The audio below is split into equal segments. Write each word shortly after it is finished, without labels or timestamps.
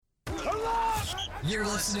You're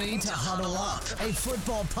listening to Huddle Up, a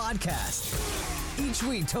football podcast. Each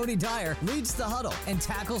week, Tony Dyer leads the huddle and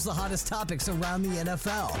tackles the hottest topics around the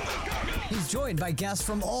NFL. He's joined by guests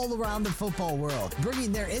from all around the football world,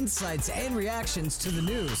 bringing their insights and reactions to the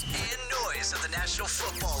news and noise of the National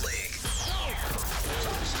Football League.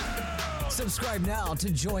 Subscribe now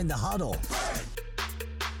to join the huddle.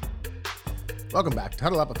 Welcome back to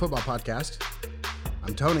Huddle Up, a football podcast.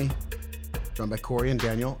 I'm Tony, joined by Corey and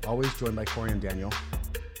Daniel. Always joined by Corey and Daniel.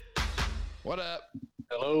 What up?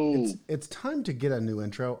 Hello. It's time to get a new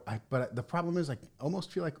intro, but the problem is I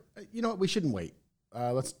almost feel like, you know what, we shouldn't wait.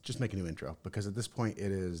 Let's just make a new intro, because at this point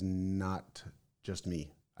it is not just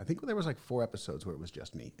me. I think there was like 4 episodes where it was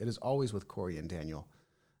just me. It is always with Corey and Daniel,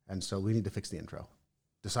 and so we need to fix the intro.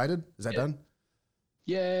 Decided? Is that done?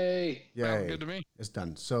 Yay. Yay. Good to me. It's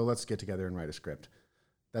done. So let's get together and write a script.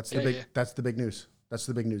 That's the big news. That's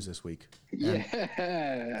the big news this week.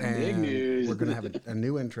 Big news. We're going to have a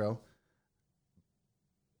new intro.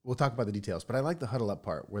 We'll talk about the details, but I like the huddle up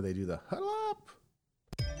part where they do the huddle up.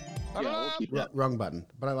 Wrong button,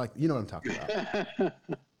 but I like, you know what I'm talking about.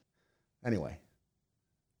 Anyway,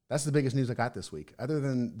 that's the biggest news I got this week. Other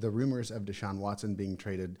than the rumors of Deshaun Watson being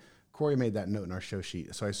traded, Corey made that note in our show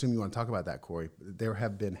sheet, so I assume you want to talk about that, Corey. There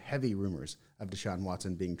have been heavy rumors of Deshaun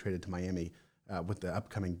Watson being traded to Miami with the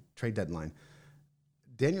upcoming trade deadline.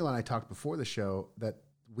 Daniel and I talked before the show that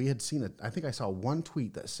we had seen it. I think I saw one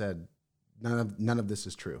tweet that said none of this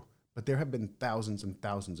is true, but there have been thousands and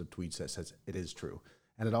thousands of tweets that says it is true,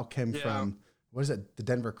 and it all came from, what is it, the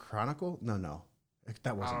Denver Chronicle? No.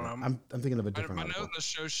 That wasn't it. I'm thinking of a different My article. note in the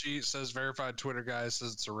show sheet says verified Twitter guy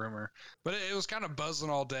says it's a rumor, but it was kind of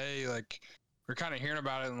buzzing all day. Like, we're kind of hearing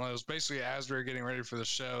about it, and it was basically as we were getting ready for the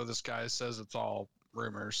show, this guy says it's all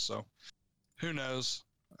rumors. So who knows?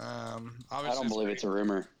 I don't believe it's a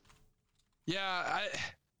rumor. Yeah,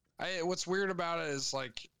 I what's weird about it is,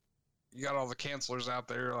 like, you got all the cancelers out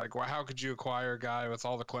there. Like, well, how could you acquire a guy with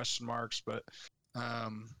all the question marks? But I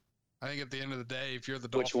think at the end of the day, if you're the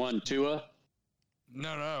Dolphins, Which one, Tua?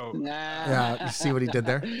 No. Nah. Yeah, you see what he did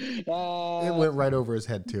there? It went right over his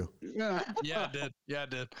head, too. Yeah, it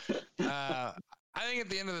did. I think at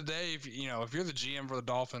the end of the day, if you're the GM for the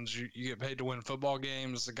Dolphins, you get paid to win football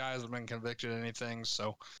games. The guy hasn't been convicted of anything,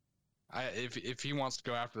 so if he wants to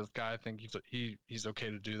go after this guy, I think he's okay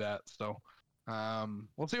to do that. So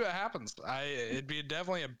we'll see what happens. It'd be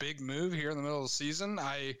definitely a big move here in the middle of the season.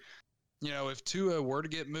 If Tua were to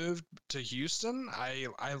get moved to Houston,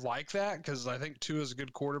 I like that, because I think Tua is a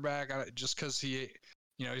good quarterback. Just because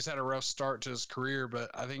he's had a rough start to his career,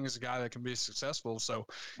 but I think he's a guy that can be successful. So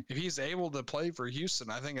if he's able to play for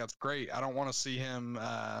Houston, I think that's great. I don't want to see him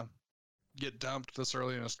get dumped this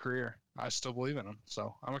early in his career. I still believe in him,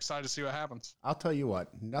 so I'm excited to see what happens. I'll tell you what,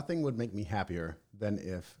 nothing would make me happier than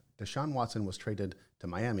if Deshaun Watson was traded to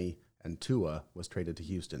Miami and Tua was traded to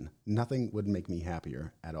Houston. Nothing would make me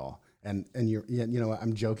happier at all. And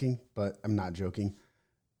I'm joking, but I'm not joking.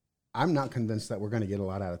 I'm not convinced that we're going to get a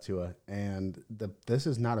lot out of Tua, and this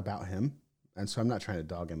is not about him, and so I'm not trying to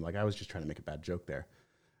dog him. Like, I was just trying to make a bad joke there.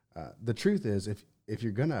 The truth is, if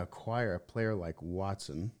you're going to acquire a player like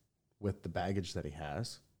Watson with the baggage that he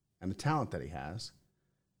has and the talent that he has,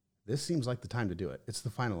 this seems like the time to do it. It's the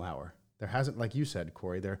final hour. There hasn't, like you said,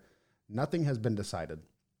 Corey, nothing has been decided,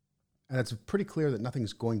 and it's pretty clear that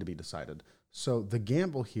nothing's going to be decided. So the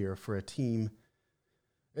gamble here for a team,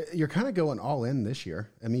 you're kind of going all in this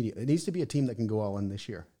year. Immediately, it needs to be a team that can go all in this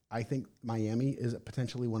year. I think Miami is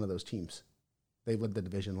potentially one of those teams. They led the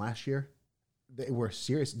division last year. They were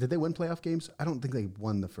serious. Did they win playoff games? I don't think they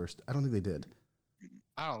won the first. I don't think they did.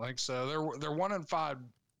 I don't think so. They're 1-5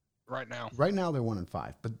 right now. Right now they're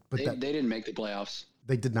 1-5, but they didn't make the playoffs.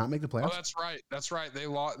 They did not make the playoffs. Oh, that's right.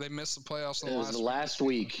 They missed the playoffs. It was the last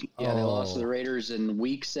week. Yeah, They lost to the Raiders in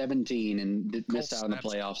week 17 and missed out on the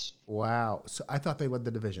playoffs. Wow. So I thought they led the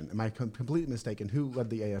division. Am I completely mistaken? Who led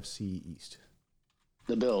the AFC East?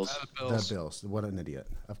 The Bills. The Bills. What an idiot.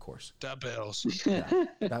 Of course. The Bills. Yeah,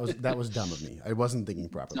 that was dumb of me. I wasn't thinking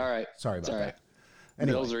properly. All right. Sorry about that. Right.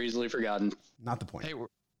 Anyway, Bills are easily forgotten. Not the point. Hey,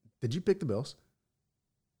 did you pick the Bills?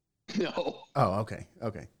 No. Oh, okay.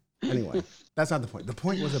 Anyway, that's not the point. The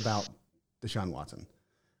point was about Deshaun Watson.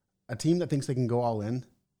 A team that thinks they can go all in,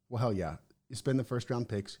 well, hell yeah. You spend the first round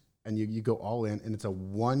picks and you go all in, and it's a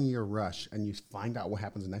 1-year rush, and you find out what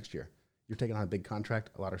happens next year. You're taking on a big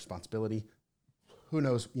contract, a lot of responsibility. Who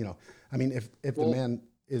knows? If the man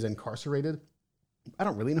is incarcerated, I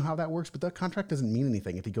don't really know how that works, but that contract doesn't mean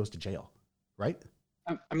anything if he goes to jail, right?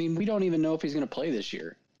 We don't even know if he's going to play this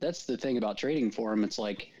year. That's the thing about trading for him. It's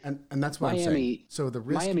like, and that's what I'm saying. So the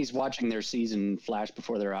risk, Miami's watching their season flash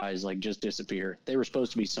before their eyes, like just disappear. They were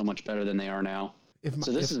supposed to be so much better than they are now.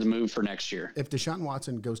 So this is a move for next year. If Deshaun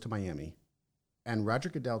Watson goes to Miami and Roger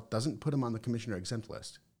Goodell doesn't put him on the commissioner exempt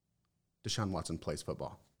list, Deshaun Watson plays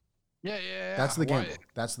football. Yeah. That's the gamble.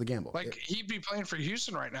 That's the gamble. Like, he'd be playing for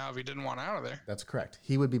Houston right now if he didn't want out of there. That's correct.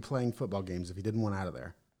 He would be playing football games if he didn't want out of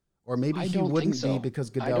there. Or maybe I he don't wouldn't think so. be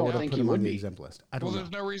because I Goodell don't would have think put he him on would the be. exempt list. I don't Well, know.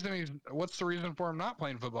 there's no reason. What's the reason for him not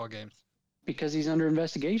playing football games? Because he's under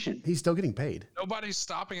investigation. He's still getting paid. Nobody's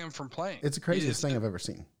stopping him from playing. It's the craziest thing I've ever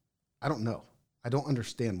seen. I don't know. I don't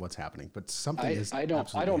understand what's happening, but something is. I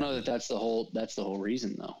don't know that that's the whole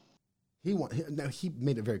reason though. He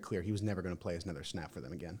made it very clear he was never going to play another snap for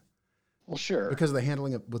them again. Well, sure. Because of the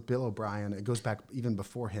handling with Bill O'Brien, it goes back even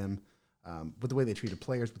before him, with the way they treated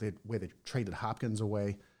players, with the way they traded Hopkins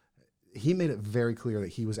away. He made it very clear that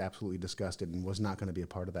he was absolutely disgusted and was not going to be a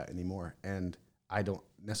part of that anymore. And I don't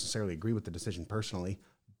necessarily agree with the decision personally,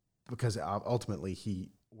 because ultimately he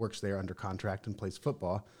works there under contract and plays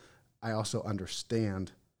football. I also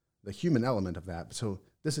understand the human element of that. So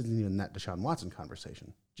this isn't even that Deshaun Watson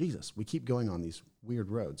conversation. Jesus, we keep going on these weird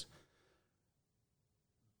roads.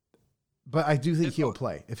 But I do think he'll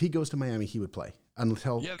play. If he goes to Miami, he would play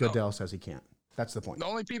until Goodell says he can't. That's the point. The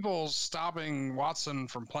only people stopping Watson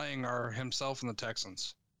from playing are himself and the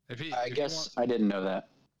Texans. I didn't know that.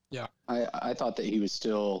 Yeah. I thought that he was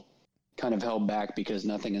still kind of held back because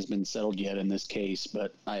nothing has been settled yet in this case,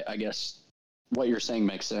 but I guess what you're saying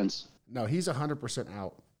makes sense. No, he's 100%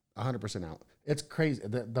 out. 100% out. It's crazy.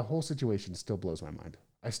 The whole situation still blows my mind.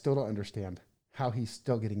 I still don't understand how he's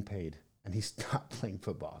still getting paid and he's not playing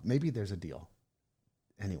football. Maybe there's a deal.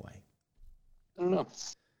 Anyway. I don't know.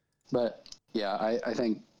 But, yeah, I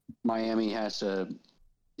think Miami has to,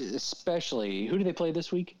 especially, who do they play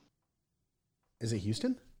this week? Is it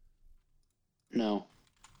Houston? No.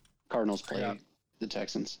 Cardinals play the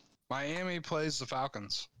Texans. Miami plays the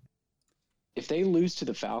Falcons. If they lose to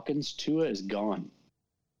the Falcons, Tua is gone.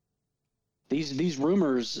 These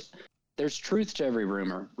rumors, there's truth to every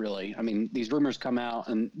rumor, really. I mean, these rumors come out,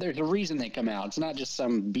 and there's a reason they come out. It's not just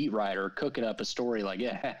some beat writer cooking up a story like,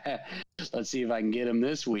 yeah, let's see if I can get him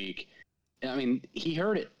this week. I mean, he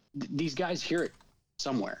heard it. These guys hear it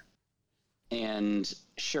somewhere. And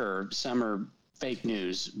sure, some are fake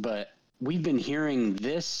news, but we've been hearing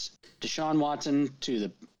this Deshaun Watson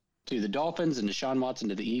to the Dolphins and Deshaun Watson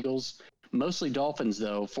to the Eagles, mostly Dolphins,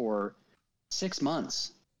 though, for 6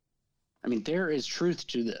 months. I mean, there is truth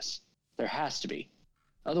to this. There has to be.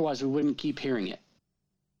 Otherwise, we wouldn't keep hearing it.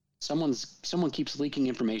 Someone keeps leaking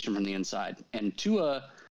information from the inside. And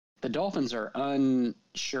Tua, the Dolphins are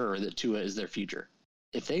unsure that Tua is their future.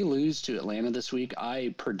 If they lose to Atlanta this week,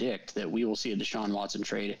 I predict that we will see a Deshaun Watson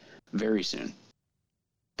trade very soon.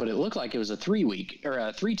 But it looked like it was a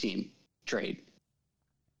 3-team trade.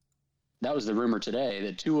 That was the rumor today,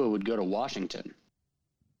 that Tua would go to Washington.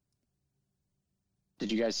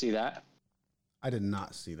 Did you guys see that? I did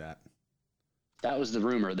not see that. That was the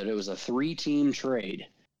rumor, that it was a 3-team trade,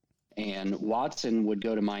 and Watson would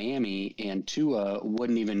go to Miami, and Tua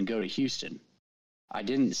wouldn't even go to Houston. I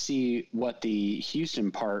didn't see what the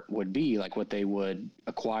Houston part would be, like what they would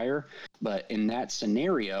acquire, but in that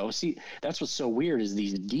scenario, see, that's what's so weird is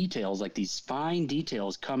these details, like these fine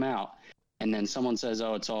details come out, and then someone says,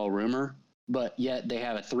 oh, it's all rumor, but yet they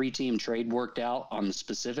have a 3-team trade worked out on the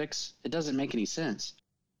specifics. It doesn't make any sense.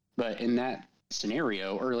 But in that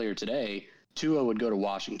scenario earlier today, Tua would go to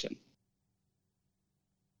Washington.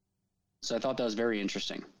 So I thought that was very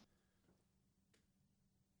interesting.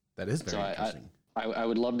 That is very interesting. I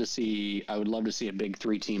would love to see a big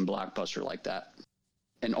 3-team blockbuster like that.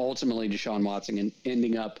 And ultimately Deshaun Watson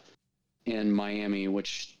ending up in Miami,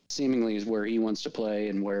 which seemingly is where he wants to play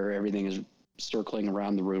and where everything is circling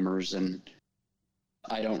around the rumors. And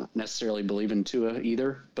I don't necessarily believe in Tua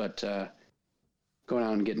either, but going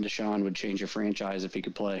out and getting Deshaun would change your franchise if he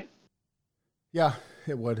could play. Yeah,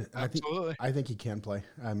 it would. Absolutely. I think he can play.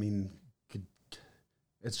 I mean,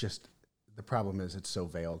 it's just the problem is it's so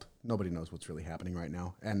veiled. Nobody knows what's really happening right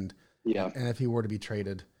now. And and if he were to be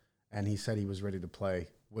traded and he said he was ready to play,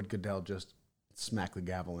 would Goodell just smack the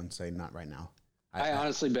gavel and say, not right now? I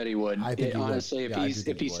honestly bet he would. I think honestly, if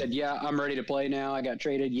he said, yeah, I'm ready to play now, I got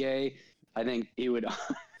traded, yay, I think he would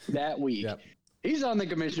that week. Yep. He's on the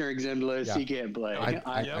commissioner exempt list. Yeah. He can't play.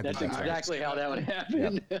 That's exactly how that would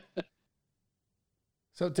happen. Yep.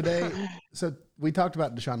 So we talked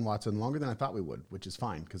about Deshaun Watson longer than I thought we would, which is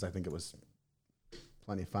fine because I think it was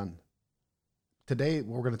plenty of fun. Today,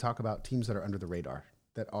 we're going to talk about teams that are under the radar,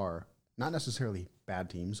 that are not necessarily bad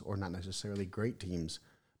teams or not necessarily great teams,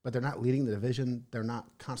 but they're not leading the division. They're not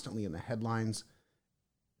constantly in the headlines.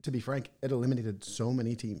 To be frank, it eliminated so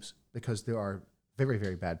many teams because there are very,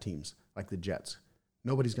 very bad teams like the Jets,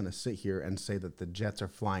 nobody's going to sit here and say that the Jets are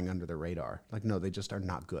flying under the radar. Like, no, they just are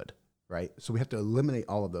not good, right? So we have to eliminate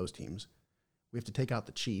all of those teams. We have to take out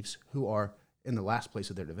the Chiefs, who are in the last place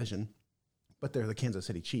of their division, but they're the Kansas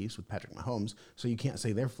City Chiefs with Patrick Mahomes, so you can't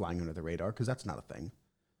say they're flying under the radar because that's not a thing.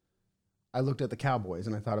 I looked at the Cowboys,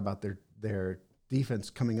 and I thought about their defense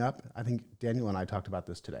coming up. I think Daniel and I talked about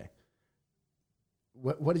this today.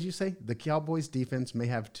 What did you say? The Cowboys defense may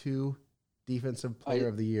have 2 defensive player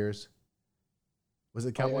of the years. Was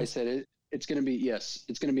it Cowboys? I said it's going to be, yes,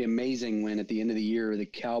 it's going to be amazing when at the end of the year, the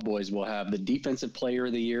Cowboys will have the defensive player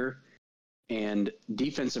of the year and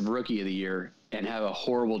defensive rookie of the year and have a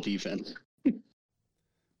horrible defense.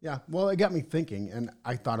 Yeah, well, it got me thinking, and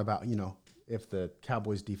I thought about, if the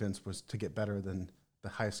Cowboys defense was to get better, then the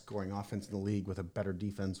highest scoring offense in the league with a better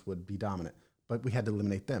defense would be dominant. But we had to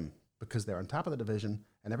eliminate them because they're on top of the division,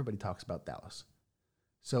 and everybody talks about Dallas.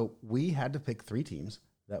 So we had to pick 3 teams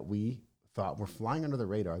that we thought were flying under the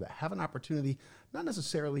radar that have an opportunity, not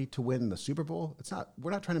necessarily to win the Super Bowl. We're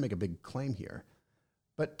not trying to make a big claim here,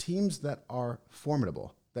 but teams that are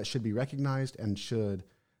formidable, that should be recognized and should,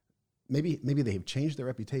 maybe they have changed their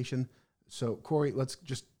reputation. So Corey, let's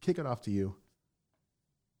just kick it off to you.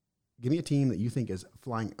 Give me a team that you think is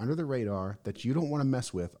flying under the radar that you don't want to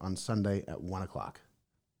mess with on Sunday at 1:00.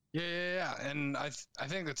 Yeah. And I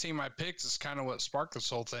think the team I picked is kind of what sparked this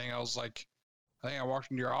whole thing. I think I walked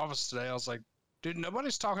into your office today. I was like, dude,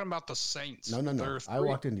 nobody's talking about the Saints. No. I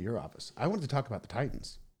walked into your office. I wanted to talk about the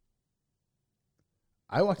Titans.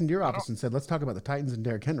 I walked into your office and said, let's talk about the Titans and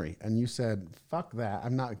Derrick Henry. And you said, fuck that.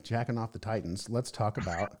 I'm not jacking off the Titans. Let's talk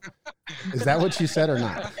about. Is that what you said or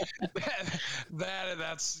not?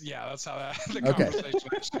 That's how the conversation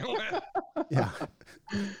actually went. Yeah.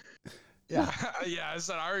 Yeah. Yeah, I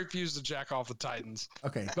said I refuse to jack off the Titans.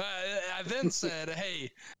 Okay. But I then said,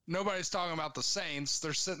 hey, nobody's talking about the Saints.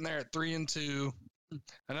 They're sitting there at 3-2.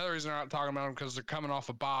 Another reason they're not talking about them because they're coming off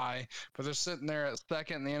a bye, but they're sitting there at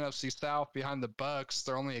second in the NFC South behind the Bucs.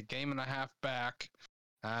 They're only a game and a half back.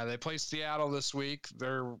 They play Seattle this week.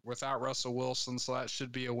 They're without Russell Wilson, so that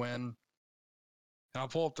should be a win. And I'll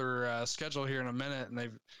pull up their schedule here in a minute, and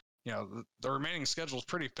the remaining schedule is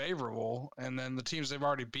pretty favorable. And then the teams they've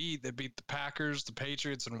already beat, they beat the Packers, the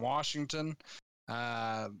Patriots, and Washington.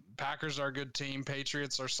 Packers are a good team.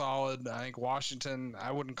 Patriots are solid. I think Washington,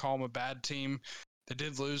 I wouldn't call them a bad team. They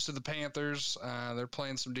did lose to the Panthers. They're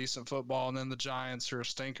playing some decent football. And then the Giants, who are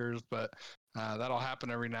stinkers, but that'll happen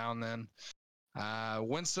every now and then.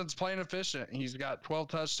 Winston's playing efficient. He's got 12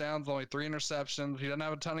 touchdowns, only 3 interceptions. He doesn't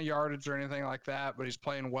have a ton of yardage or anything like that, but he's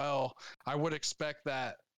playing well. I would expect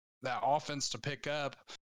that offense to pick up.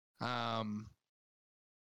 I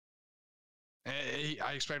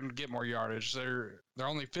expect him to get more yardage. They're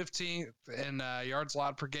only 15th in yards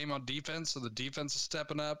allowed per game on defense, so the defense is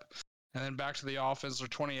stepping up. And then back to the offense, they're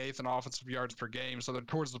 28th in offensive yards per game, so they're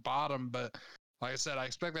towards the bottom. But like I said, I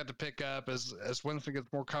expect that to pick up as Winston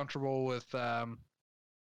gets more comfortable with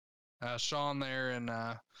Sean there in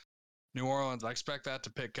New Orleans. I expect that to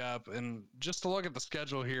pick up. And just to look at the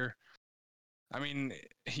schedule here, I mean,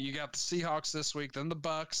 you got the Seahawks this week, then the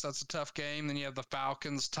Bucs. That's a tough game. Then you have the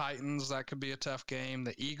Falcons, Titans. That could be a tough game.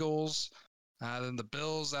 The Eagles, then the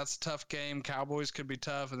Bills. That's a tough game. Cowboys could be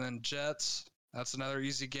tough. And then Jets. That's another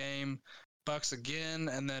easy game. Bucks again,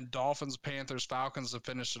 and then Dolphins, Panthers, Falcons to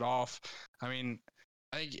finish it off. I mean,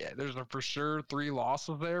 I think there's for sure 3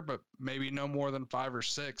 losses there, but maybe no more than 5 or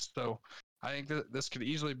 6. So I think that this could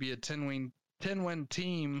easily be a 10-win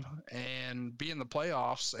team and be in the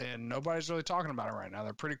playoffs, and nobody's really talking about it right now.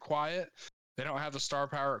 They're pretty quiet. They don't have the star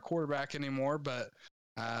power at quarterback anymore, but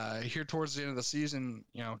here towards the end of the season,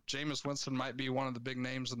 Jameis Winston might be one of the big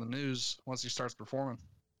names in the news once he starts performing.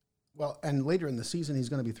 Well, and later in the season, he's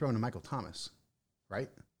going to be throwing to Michael Thomas, right?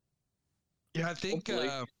 Yeah, I think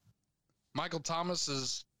Michael Thomas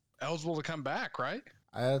is eligible to come back, right?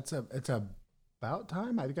 It's about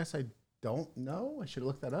time. I guess I don't know. I should have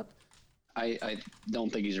looked that up. I don't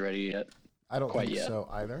think he's ready yet. I don't think so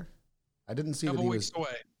either. I didn't see Couple weeks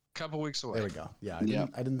away. There we go. Yeah,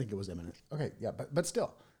 I didn't think it was imminent. Okay, yeah, but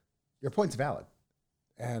still, your point's valid.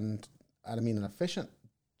 And I mean, an efficient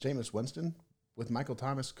Jameis Winston with Michael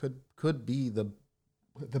Thomas could be the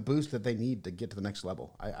boost that they need to get to the next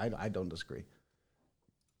level. I don't disagree.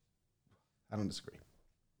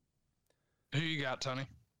 Who you got, Tony?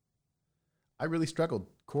 I really struggled.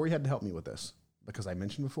 Corey had to help me with this because I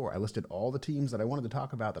mentioned before, I listed all the teams that I wanted to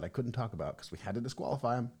talk about that I couldn't talk about because we had to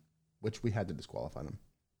disqualify them, which we had to disqualify them.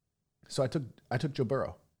 So I took Joe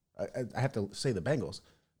Burrow. I have to say the Bengals,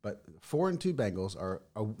 but 4-2 Bengals are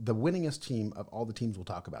the winningest team of all the teams we'll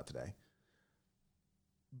talk about today.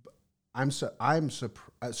 I'm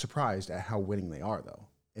surprised at how winning they are, though,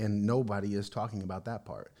 and nobody is talking about that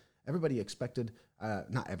part. Everybody expected,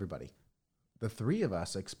 not everybody, the three of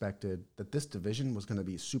us expected that this division was going to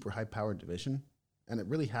be a super high-powered division, and it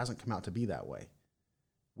really hasn't come out to be that way.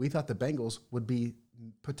 We thought the Bengals would be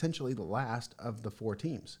potentially the last of the four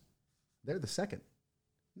teams. They're the second.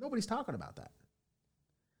 Nobody's talking about that.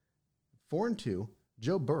 4-2,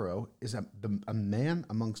 Joe Burrow is a man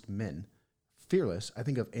amongst men. Fearless. I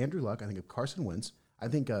think of Andrew Luck. I think of Carson Wentz. I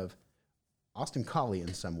think of Austin Collie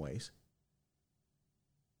in some ways.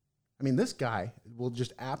 I mean, this guy will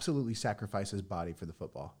just absolutely sacrifice his body for the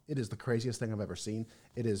football. It is the craziest thing I've ever seen.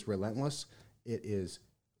 It is relentless. It is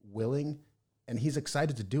willing, and he's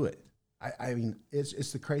excited to do it. I mean,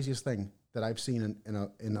 it's the craziest thing that I've seen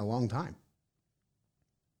in a long time.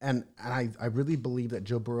 And I really believe that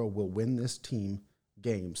Joe Burrow will win this team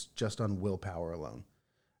games just on willpower alone.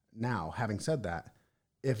 Now, having said that,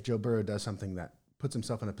 if Joe Burrow does something that puts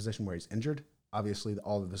himself in a position where he's injured, obviously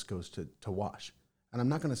all of this goes to wash. And I'm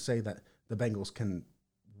not going to say that the Bengals can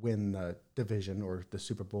win the division or the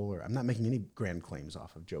Super Bowl, or I'm not making any grand claims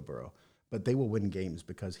off of Joe Burrow, but they will win games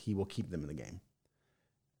because he will keep them in the game.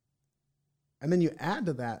 And then you add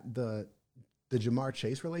to that the Ja'Marr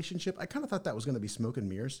Chase relationship. I kind of thought that was going to be smoke and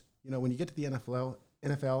mirrors. You know, when you get to the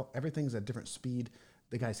NFL, everything's at different speed.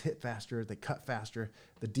 The guys hit faster. They cut faster.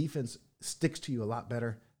 The defense sticks to you a lot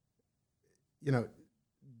better. You know,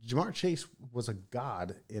 Ja'Marr Chase was a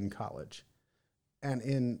god in college. And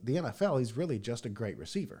in the NFL, he's really just a great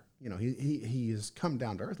receiver. You know, he has come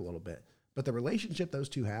down to earth a little bit. But the relationship those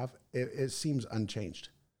two have, it seems unchanged.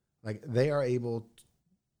 Like, they are able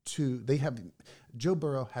to, Joe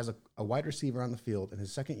Burrow has a wide receiver on the field in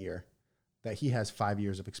his second year that he has 5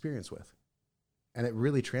 years of experience with. And it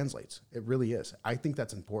really translates. It really is. I think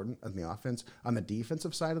that's important on the offense. On the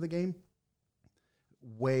defensive side of the game,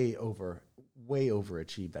 way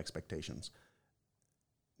overachieved expectations.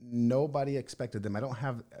 Nobody expected them. I don't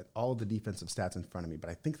have all of the defensive stats in front of me, but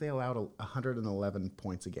I think they allowed 111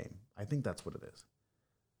 points a game. I think that's what it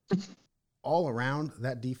is. All around,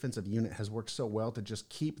 that defensive unit has worked so well to just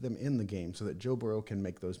keep them in the game so that Joe Burrow can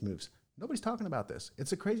make those moves. Nobody's talking about this. It's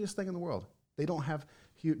the craziest thing in the world. They don't have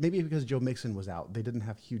huge, maybe because Joe Mixon was out, they didn't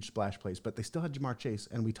have huge splash plays, but they still had Ja'Marr Chase,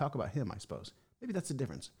 and we talk about him, I suppose. Maybe that's the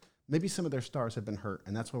difference. Maybe some of their stars have been hurt,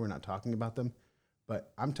 and that's why we're not talking about them.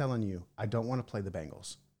 But I'm telling you, I don't want to play the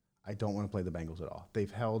Bengals. I don't want to play the Bengals at all.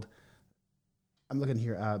 They've held, I'm looking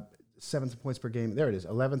here, 7th points per game. There it is,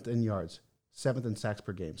 11th in yards, 7th in sacks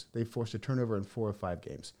per games. They've forced a turnover in 4 of 5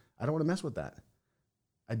 games. I don't want to mess with that.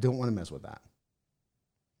 I don't want to mess with that.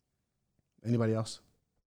 Anybody else?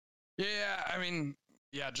 Yeah, I mean,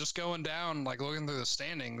 just going down, like looking through the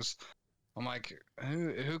standings, I'm like,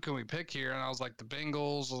 who can we pick here? And I was like, the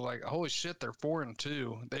Bengals. I was like, holy shit, they're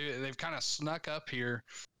 4-2. They've kind of snuck up here,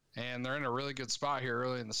 and they're in a really good spot here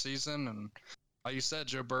early in the season. And like you said,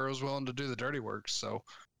 Joe Burrow's willing to do the dirty work. So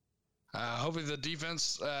hopefully the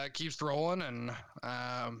defense keeps rolling. And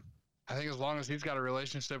I think as long as he's got a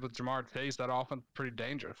relationship with Ja'Marr Chase, that offense is pretty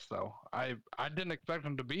dangerous. So I didn't expect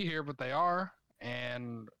them to be here, but they are.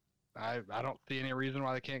 And I don't see any reason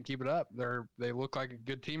why they can't keep it up. They look like a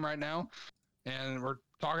good team right now, and we're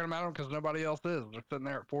talking about them because nobody else is. They're sitting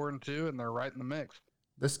there at 4-2, and they're right in the mix.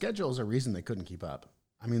 The schedule is a reason they couldn't keep up.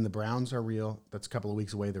 I mean, the Browns are real. That's a couple of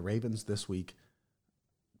weeks away. The Ravens this week,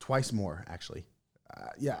 twice more actually.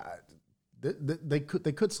 They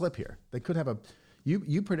could slip here. They could have a.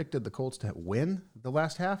 You predicted the Colts to win the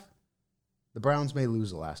last half. The Browns may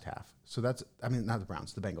lose the last half. So that's, I mean, not the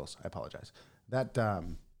Browns, the Bengals. I apologize. That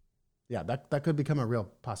could become a real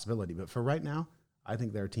possibility. But for right now, I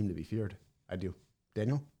think they're a team to be feared. I do.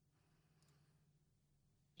 Daniel?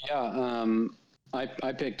 Yeah,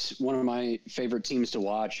 I picked one of my favorite teams to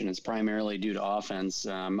watch, and it's primarily due to offense.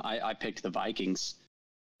 I picked the Vikings.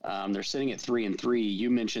 They're sitting at 3-3. You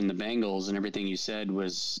mentioned the Bengals, and everything you said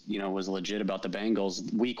was legit about the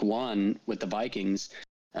Bengals. Week 1 with the Vikings,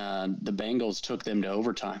 the Bengals took them to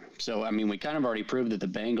overtime. So, I mean, we kind of already proved that the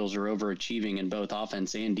Bengals are overachieving in both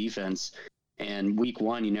offense and defense. And week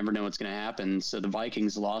 1, you never know what's going to happen. So the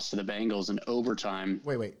Vikings lost to the Bengals in overtime.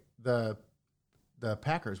 Wait. The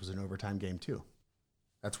Packers was an overtime game too.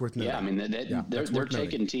 That's worth noting. Yeah, I mean, they're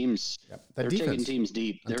taking teams. Yep. They're taking teams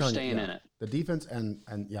deep. They're staying in it. The defense and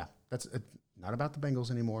that's not about the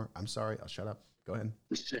Bengals anymore. I'm sorry. I'll shut up. Go ahead.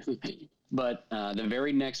 But the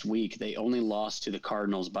very next week, they only lost to the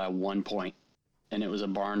Cardinals by 1 point, and it was a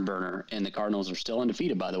barn burner. And the Cardinals are still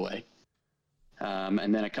undefeated, by the way.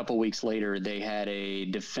 And then a couple weeks later, they had a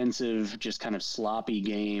defensive, just kind of sloppy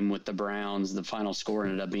game with the Browns. The final score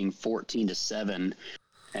ended up being 14-7.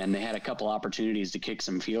 and they had a couple opportunities to kick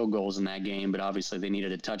some field goals in that game, but obviously they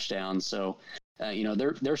needed a touchdown. So,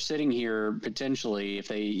 they're sitting here potentially, if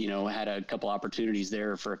they, had a couple opportunities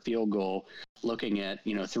there for a field goal, looking at,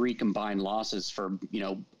 3 combined losses for,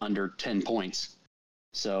 under 10 points.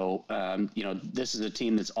 So, this is a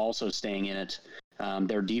team that's also staying in it.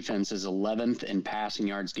 Their defense is 11th in passing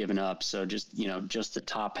yards given up. So just the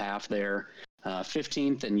top half there,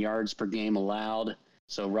 15th in yards per game allowed.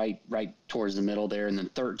 So right towards the middle there, and then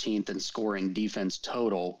 13th in scoring defense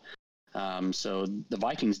total. So the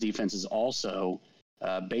Vikings defense is also,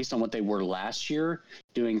 based on what they were last year,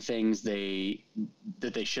 doing things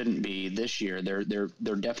that they shouldn't be this year. They're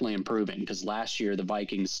definitely improving, because last year the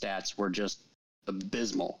Vikings stats were just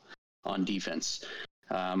abysmal on defense.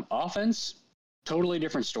 Offense, totally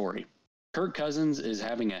different story. Kirk Cousins is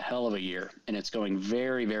having a hell of a year, and it's going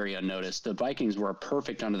very, very unnoticed. The Vikings were a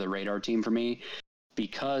perfect under the radar team for me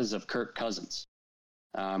because of Kirk Cousins.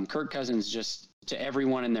 Kirk Cousins, just to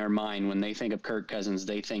everyone in their mind, when they think of Kirk Cousins,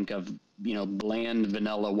 they think of, bland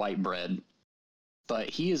vanilla white bread. But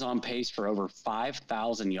he is on pace for over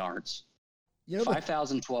 5,000 yards,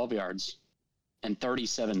 5,012 yards, and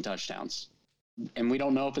 37 touchdowns. And we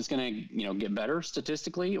don't know if it's going to, get better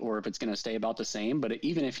statistically, or if it's going to stay about the same. But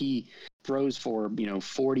even if he throws for,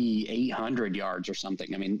 4,800 yards or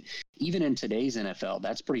something, I mean, even in today's NFL,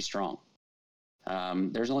 that's pretty strong.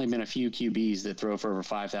 There's only been a few QBs that throw for over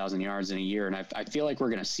 5,000 yards in a year. And I feel like we're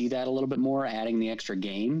going to see that a little bit more, adding the extra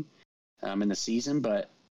game in the season. But,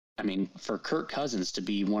 I mean, for Kirk Cousins to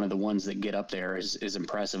be one of the ones that get up there is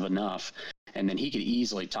impressive enough. And then he could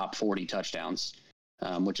easily top 40 touchdowns.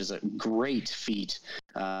 Which is a great feat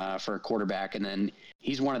for a quarterback. And then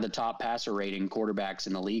he's one of the top passer rating quarterbacks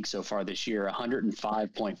in the league so far this year,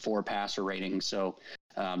 105.4 passer rating. So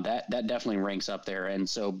that definitely ranks up there. And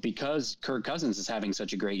so because Kirk Cousins is having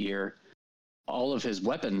such a great year, all of his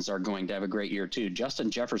weapons are going to have a great year too. Justin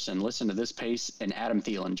Jefferson, listen to this pace, and Adam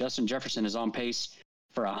Thielen. Justin Jefferson is on pace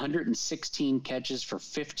for 116 catches for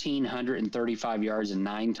 1,535 yards and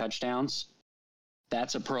 9 touchdowns.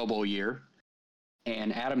 That's a Pro Bowl year.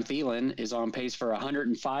 And Adam Thielen is on pace for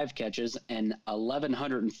 105 catches and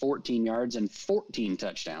 1,114 yards and 14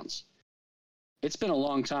 touchdowns. It's been a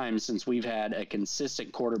long time since we've had a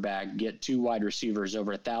consistent quarterback get 2 wide receivers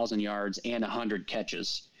over 1,000 yards and 100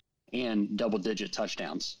 catches and double-digit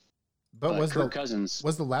touchdowns. But Cousins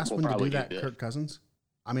was the last one to do that Kirk Cousins?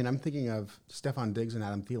 I mean, I'm thinking of Stephon Diggs and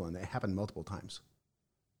Adam Thielen. It happened multiple times.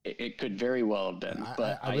 It could very well have been,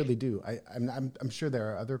 but I really do. I'm sure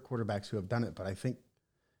there are other quarterbacks who have done it, but I think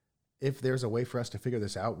if there's a way for us to figure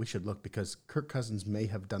this out, we should look, because Kirk Cousins may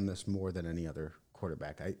have done this more than any other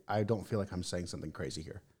quarterback. I don't feel like I'm saying something crazy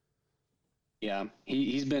here. Yeah,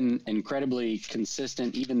 he's been incredibly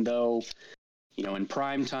consistent, even though, in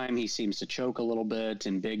prime time he seems to choke a little bit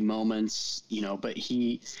in big moments, but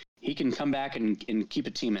he can come back and keep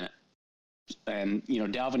a team in it. And,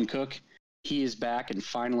 Dalvin Cook, he is back and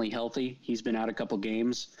finally healthy. He's been out a couple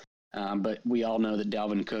games, but we all know that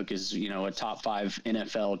Dalvin Cook is, a top 5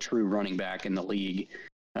 NFL true running back in the league.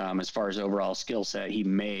 As far as overall skill set, he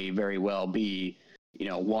may very well be,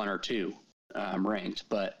 1 or 2 ranked.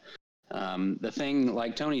 But the thing,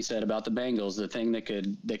 like Tony said about the Bengals, the thing that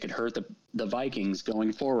could hurt the Vikings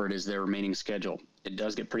going forward is their remaining schedule. It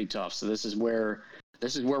does get pretty tough. So this is where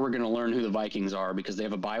we're going to learn who the Vikings are, because they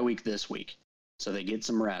have a bye week this week, so they get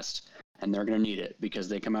some rest. And they're going to need it, because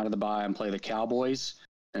they come out of the bye and play the Cowboys,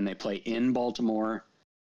 and they play in Baltimore,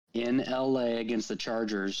 in LA against the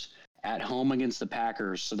Chargers, at home against the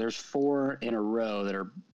Packers. So there's 4 in a row that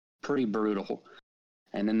are pretty brutal.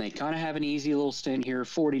 And then they kind of have an easy little stint here.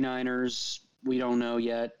 49ers, we don't know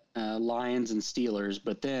yet, Lions and Steelers.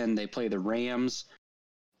 But then they play the Rams,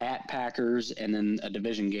 at Packers, and then a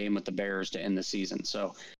division game with the Bears to end the season.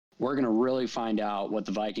 So we're going to really find out what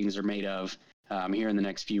the Vikings are made of here in the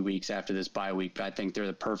next few weeks after this bye week. But I think they're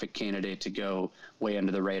the perfect candidate to go way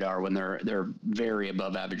under the radar when they're very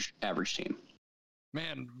above average team.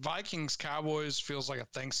 Man, Vikings Cowboys feels like a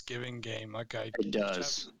Thanksgiving game. Like it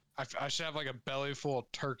does. I should have like a belly full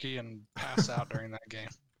of turkey and pass out during that game.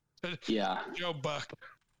 Yeah. Joe Buck,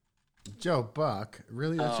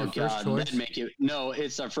 really? That's your first choice? No,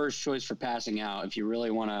 it's our first choice for passing out. If you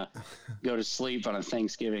really want to go to sleep on a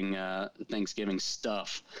Thanksgiving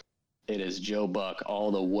stuff, it is Joe Buck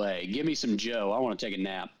all the way. Give me some Joe. I want to take a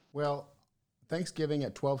nap. Well, Thanksgiving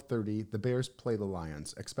at 12:30, the Bears play the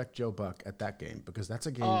Lions. Expect Joe Buck at that game, because that's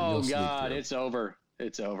a game you'll sleep through. It's over.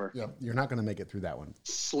 It's over. Yep, you're not going to make it through that one.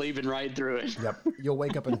 Sleeping right through it. Yep, you'll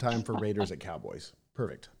wake up in time for Raiders at Cowboys.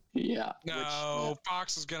 Perfect. Yeah.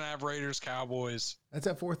 Fox is going to have Raiders Cowboys. That's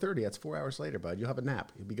at 4:30. That's 4 hours later, bud. You'll have a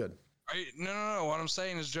nap. You'll be good. No. What I'm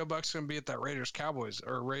saying is Joe Buck's going to be at that Raiders Cowboys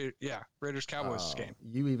Raiders Cowboys game.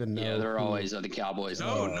 You even know? Yeah, they're always at the Cowboys.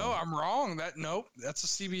 No, I'm wrong. That's a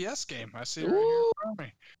CBS game. I see it right here in front of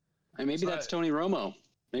me. And maybe that's Tony Romo.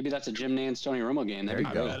 Maybe that's a Jim Nantz Tony Romo game. There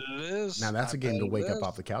you go. I bet it is. Now that's a game to wake up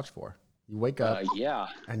off the couch for. You wake up,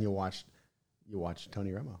 and you watch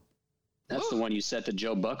Tony Romo. That's the one you set the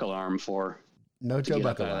Joe Buck alarm for. No Joe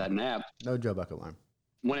Buck alarm. That nap. No Joe Buck alarm.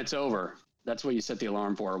 When it's over. That's what you set the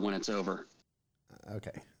alarm for. When it's over.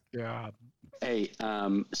 Okay. God. Hey,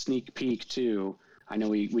 sneak peek too. I know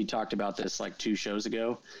we talked about this like 2 shows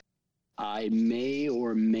ago. I may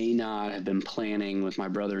or may not have been planning with my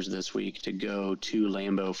brothers this week to go to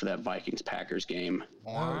Lambeau for that Vikings-Packers game.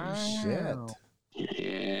 Oh, shit.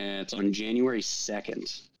 Yeah, it's on January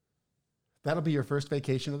 2nd. That'll be your first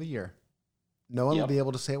vacation of the year. No one will be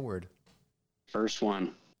able to say a word. First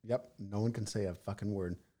one. Yep. No one can say a fucking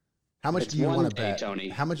word. How much do you want to bet, Tony?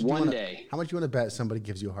 How much do you want to bet somebody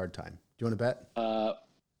gives you a hard time? Do you want to bet?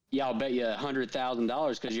 Yeah, I'll bet you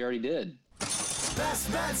 $100,000 because you already did.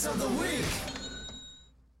 Best bets of the week.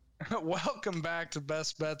 Welcome back to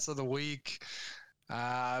Best Bets of the Week. Me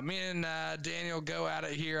and Daniel go at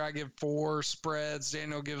it here. I give 4 spreads.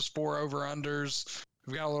 Daniel gives 4 over-unders.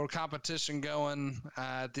 We've got a little competition going.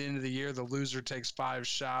 At the end of the year, the loser takes 5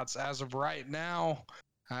 shots. As of right now,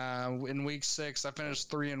 in week 6, I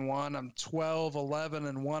finished 3-1. I'm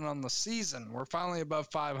 12-11-1 on the season. We're finally above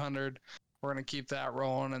 500. We're going to keep that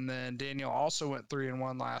rolling. And then Daniel also went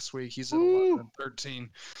 3-1 last week. He's at 11-13.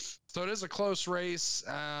 So it is a close race.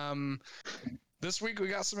 This week we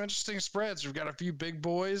got some interesting spreads. We've got a few big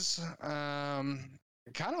boys.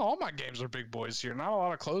 Kind of all my games are big boys here. Not a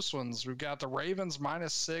lot of close ones. We've got the Ravens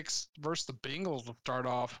 -6 versus the Bengals to start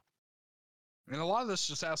off. And a lot of this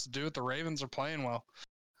just has to do with the Ravens are playing well.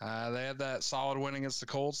 They had that solid win against the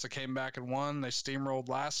Colts. They came back and won. They steamrolled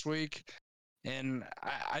last week. And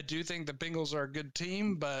I do think the Bengals are a good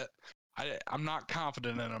team, but I'm not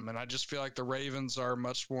confident in them. And I just feel like the Ravens are a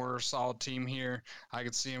much more solid team here. I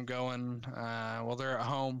could see them going, they're at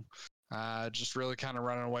home, just really kind of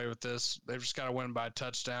running away with this. They've just got to win by a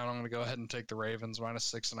touchdown. I'm going to go ahead and take the Ravens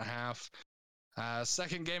 -6.5.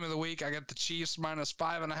 Second game of the week, I got the Chiefs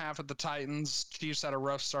 -5.5 at the Titans. Chiefs had a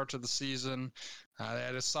rough start to the season. They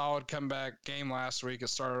had a solid comeback game last week. It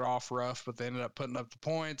started off rough, but they ended up putting up the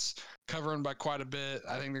points, covering by quite a bit.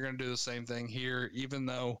 I think they're going to do the same thing here, even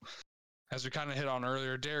though, as we kind of hit on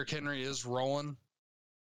earlier, Derrick Henry is rolling.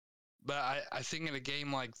 But I think in a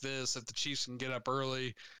game like this, if the Chiefs can get up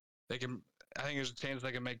early, I think there's a chance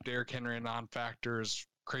they can make Derrick Henry a non-factor, as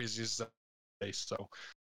crazy as that is. So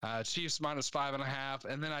Chiefs -5.5.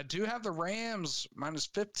 And then I do have the Rams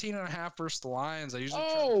 -15.5 versus the Lions.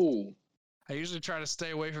 I usually try to stay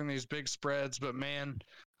away from these big spreads, but man,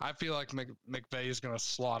 I feel like McVay is going to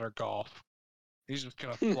slaughter Goff. He's just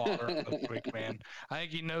going to slaughter him this week, man. I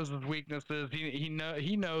think he knows his weaknesses. He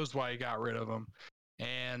knows why he got rid of him.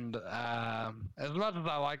 And as much as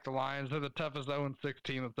I like the Lions, they're the toughest 0-6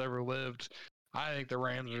 team that's ever lived. I think the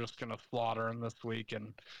Rams are just going to slaughter him this week.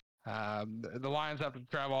 And the Lions have to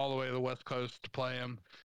travel all the way to the West Coast to play him.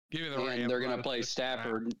 Give me the Rams. And they're going to play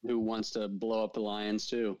Stafford, who wants to blow up the Lions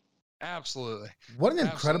too. Absolutely. What an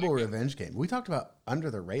incredible revenge game. We talked about under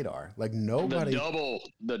the radar. Like nobody.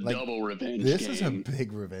 The double revenge this game. This is a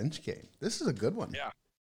big revenge game. This is a good one. Yeah.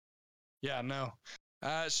 Yeah, no.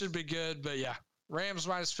 It should be good, but yeah. Rams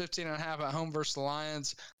 -15.5 at home versus the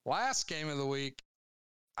Lions. Last game of the week,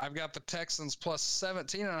 I've got the Texans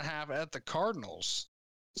 +17.5 at the Cardinals.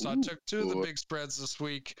 So I took 2 of the big spreads this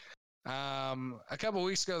week. A couple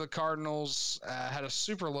weeks ago, the Cardinals had a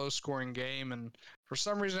super low-scoring game, and for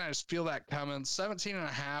some reason, I just feel that coming.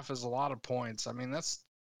 17.5 is a lot of points. I mean, that's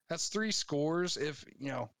 3 scores. If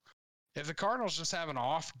the Cardinals just have an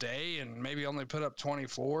off day and maybe only put up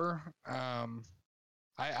 24,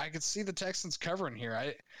 I could see the Texans covering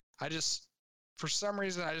here. I just, for some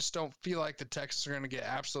reason, I just don't feel like the Texans are going to get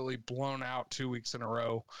absolutely blown out 2 weeks in a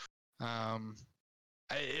row.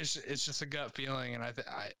 It's just a gut feeling, and I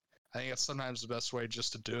think that's sometimes the best way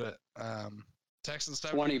just to do it. Texans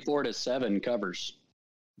 24-7 covers.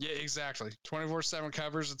 Yeah, exactly. 24-7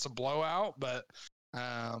 covers. It's a blowout, but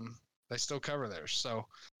they still cover there. So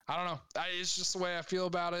I don't know. It's just the way I feel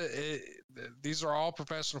about it. These are all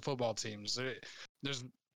professional football teams. There's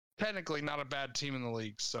technically not a bad team in the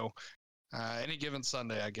league. So any given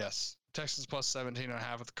Sunday, I guess. Texans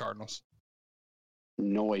 +17.5 at the Cardinals.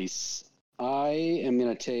 Nice. I am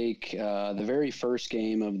going to take the very first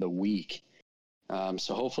game of the week.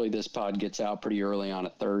 So hopefully this pod gets out pretty early on a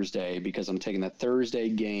Thursday because I'm taking the Thursday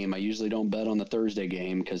game. I usually don't bet on the Thursday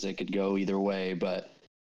game because it could go either way, but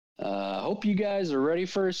Hope you guys are ready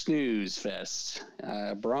for a snooze fest.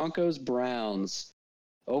 Broncos Browns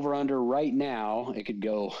over under right now. It could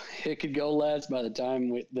go less by the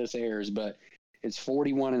time this airs, but it's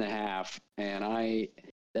 41.5, and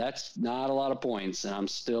that's not a lot of points, and I'm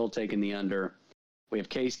still taking the under. We have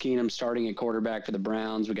Case Keenum starting at quarterback for the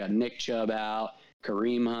Browns. We got Nick Chubb out,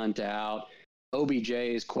 Kareem Hunt out, OBJ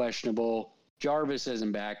is questionable, Jarvis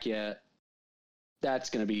isn't back yet.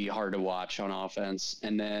 That's going to be hard to watch on offense.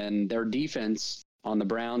 And then their defense on the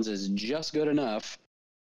Browns is just good enough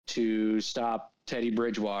to stop Teddy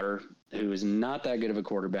Bridgewater, who is not that good of a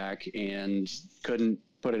quarterback and couldn't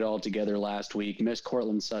put it all together last week. Missed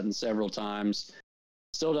Cortland Sutton several times.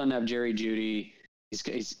 Still doesn't have Jerry Jeudy.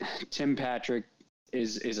 Tim Patrick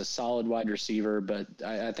is a solid wide receiver, but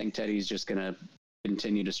I think Teddy's just going to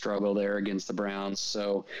continue to struggle there against the Browns.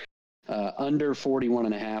 So under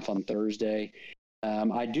 41.5 on Thursday.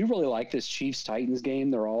 I do really like this Chiefs-Titans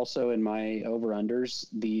game. They're also in my over-unders.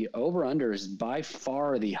 The over-under is by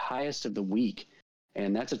far the highest of the week,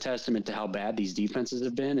 and that's a testament to how bad these defenses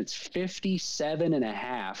have been. It's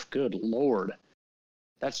 57.5. Good Lord.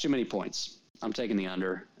 That's too many points. I'm taking the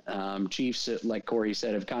under. Chiefs, like Corey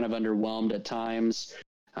said, have kind of underwhelmed at times.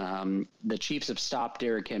 The Chiefs have stopped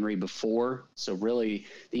Derrick Henry before, so really,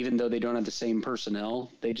 even though they don't have the same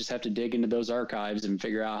personnel, they just have to dig into those archives and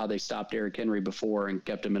figure out how they stopped Derrick Henry before and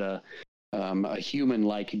kept him at a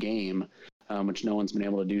human-like game, which no one's been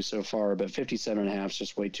able to do so far. But 57.5 is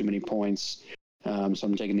just way too many points, so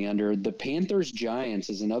I'm taking the under. The Panthers-Giants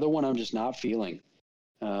is another one I'm just not feeling.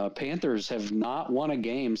 Panthers have not won a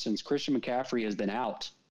game since Christian McCaffrey has been out,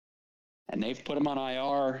 and they've put him on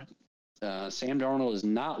IR. Sam Darnold has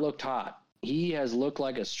not looked hot. He has looked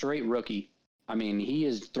like a straight rookie. I mean, he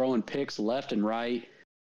is throwing picks left and right.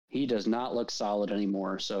 He does not look solid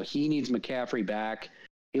anymore. So he needs McCaffrey back.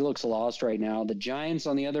 He looks lost right now. The Giants,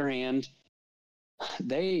 on the other hand,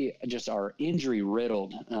 they just are injury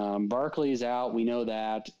riddled. Barkley's out. We know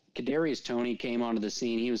that. Kadarius Toney came onto the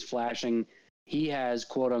scene. He was flashing. He has,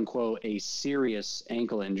 quote unquote, a serious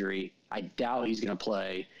ankle injury. I doubt he's going to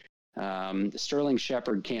play. Sterling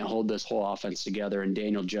Shepard can't hold this whole offense together, and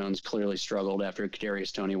Daniel Jones clearly struggled after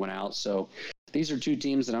Kadarius Toney went out. So these are two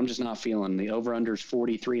teams that I'm just not feeling. The over-under is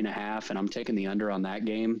 43.5, and I'm taking the under on that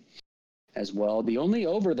game as well. The only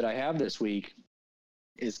over that I have this week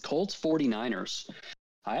is Colts 49ers.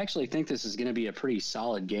 I actually think this is going to be a pretty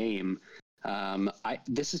solid game.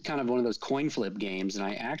 This is kind of one of those coin flip games, and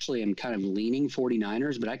I actually am kind of leaning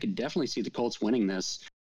 49ers, but I could definitely see the Colts winning this.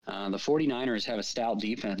 The 49ers have a stout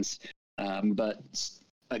defense, but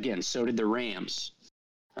again, so did the Rams.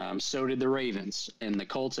 So did the Ravens, and the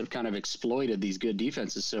Colts have kind of exploited these good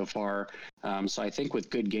defenses so far. So I think with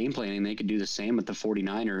good game planning, they could do the same with the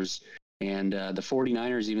 49ers. And the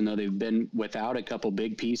 49ers, even though they've been without a couple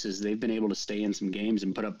big pieces, they've been able to stay in some games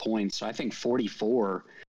and put up points. So I think 44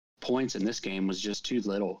 points in this game was just too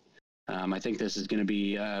little. I think this is going to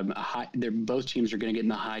be a high. Both teams are going to get in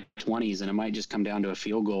the high 20s, and it might just come down to a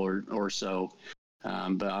field goal or so.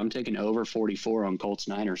 But I'm taking over 44 on Colts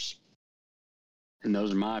Niners. And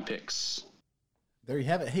those are my picks. There you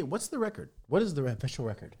have it. Hey, what's the record? What is the official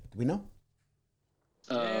record? Do we know?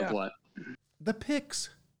 What? The picks.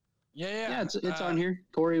 Yeah, it's on here.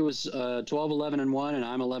 Corey was 12-11-1, and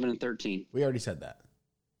I'm 11-13. We already said that.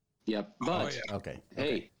 Yep. But Okay.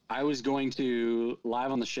 Hey, I was going to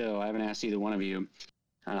live on the show. I haven't asked either one of you.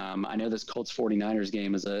 I know this Colts 49ers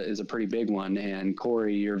game is a pretty big one, and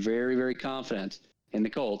Corey, you're very, very confident in the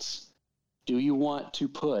Colts. Do you want to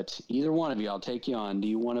put, either one of you, I'll take you on, do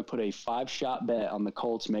you want to put a 5-shot bet on the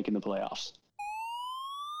Colts making the playoffs?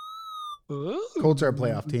 Ooh. Colts are a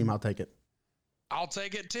playoff team. I'll take it. I'll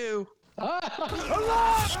take it too.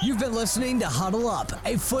 You've been listening to Huddle Up,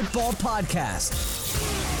 a football podcast.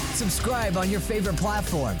 Subscribe on your favorite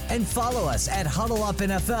platform and follow us at Huddle Up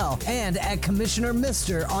NFL and at Commissioner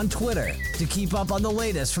Mister on Twitter to keep up on the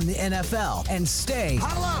latest from the NFL and stay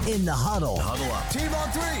in the huddle. Huddle Up. Team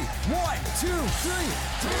on 3. 1, 2,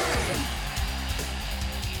 3.